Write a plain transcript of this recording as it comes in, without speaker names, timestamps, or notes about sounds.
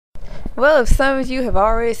Well, if some of you have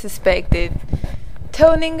already suspected,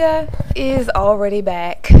 Toenninga is already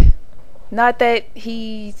back. Not that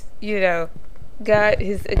he's, got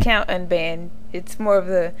his account unbanned. It's more of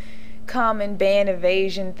the common ban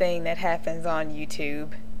evasion thing that happens on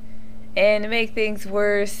YouTube. And to make things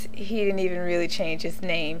worse, he didn't even really change his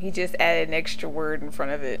name. He just added an extra word in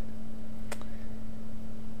front of it.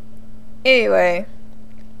 Anyway,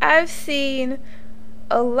 I've seen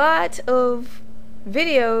a lot of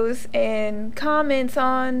videos and comments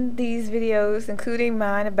on these videos, including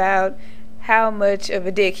mine, about how much of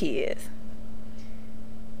a dick he is.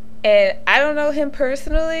 And I don't know him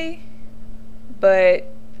personally,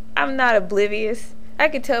 but I'm not oblivious. I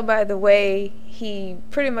can tell by the way he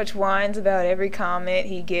pretty much whines about every comment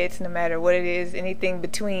he gets, no matter what it is, anything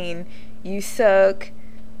between "you suck"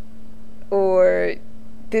 or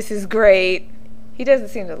 "this is great," he doesn't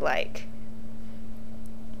seem to like.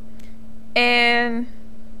 And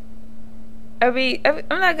I'm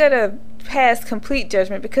not gonna pass complete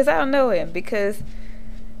judgment because I don't know him. Because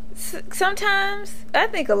sometimes, I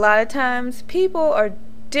think a lot of times, people are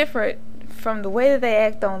different from the way that they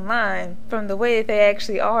act online from the way that they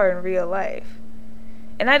actually are in real life.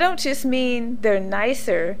 And I don't just mean they're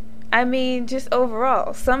nicer, I mean just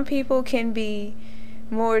overall. Some people can be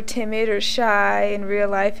more timid or shy in real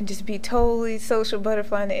life and just be totally social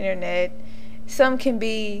butterfly on the internet. Some can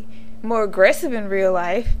be more aggressive in real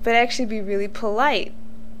life but actually be really polite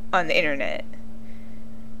on the internet.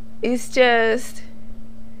 It's just,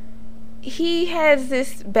 he has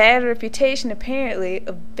this bad reputation apparently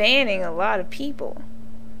of banning a lot of people.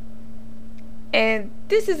 And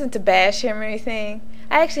this isn't to bash him or anything.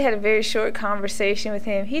 I actually had a very short conversation with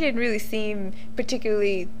him. He didn't really seem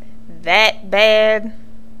particularly that bad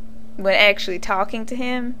when actually talking to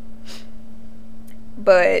him.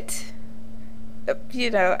 But I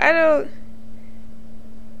don't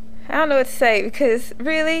know what to say, because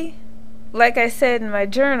really, like I said in my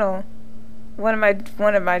journal, one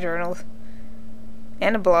of my journals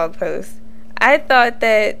and a blog post, I thought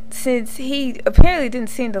that since he apparently didn't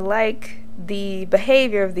seem to like the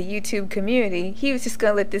behavior of the YouTube community, he was just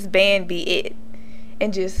gonna let this ban be it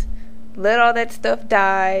and just let all that stuff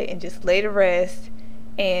die and just lay to rest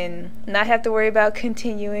and not have to worry about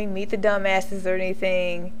continuing Meet the Dumbasses or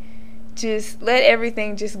anything. Just let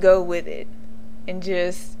everything just go with it and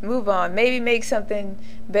just move on. Maybe make something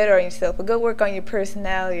better on yourself, or go work on your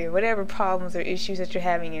personality or whatever problems or issues that you're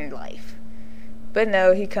having in your life. But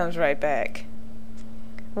no, he comes right back.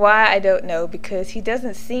 Why, I don't know, because he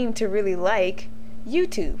doesn't seem to really like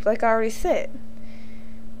YouTube, like I already said.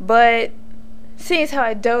 But seeing as how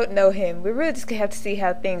I don't know him, we're really just gonna have to see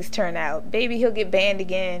how things turn out. Maybe he'll get banned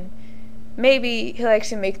again. Maybe he'll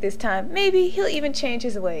actually make this time. Maybe he'll even change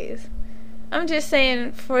his ways. I'm just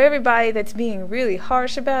saying, for everybody that's being really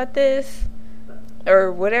harsh about this,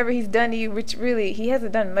 or whatever he's done to you, which really, he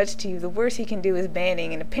hasn't done much to you. The worst he can do is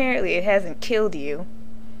banning, and apparently it hasn't killed you.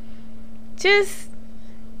 Just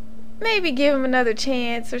maybe give him another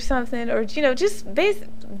chance or something, or, just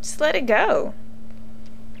let it go.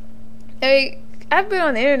 I've been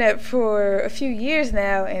on the internet for a few years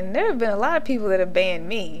now, and there have been a lot of people that have banned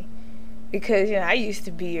me. Because, I used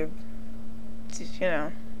to be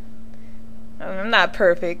I'm not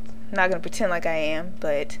perfect. I'm not going to pretend like I am,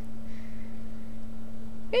 but,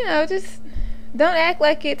 just don't act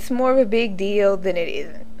like it's more of a big deal than it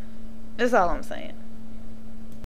isn't. That's all I'm saying.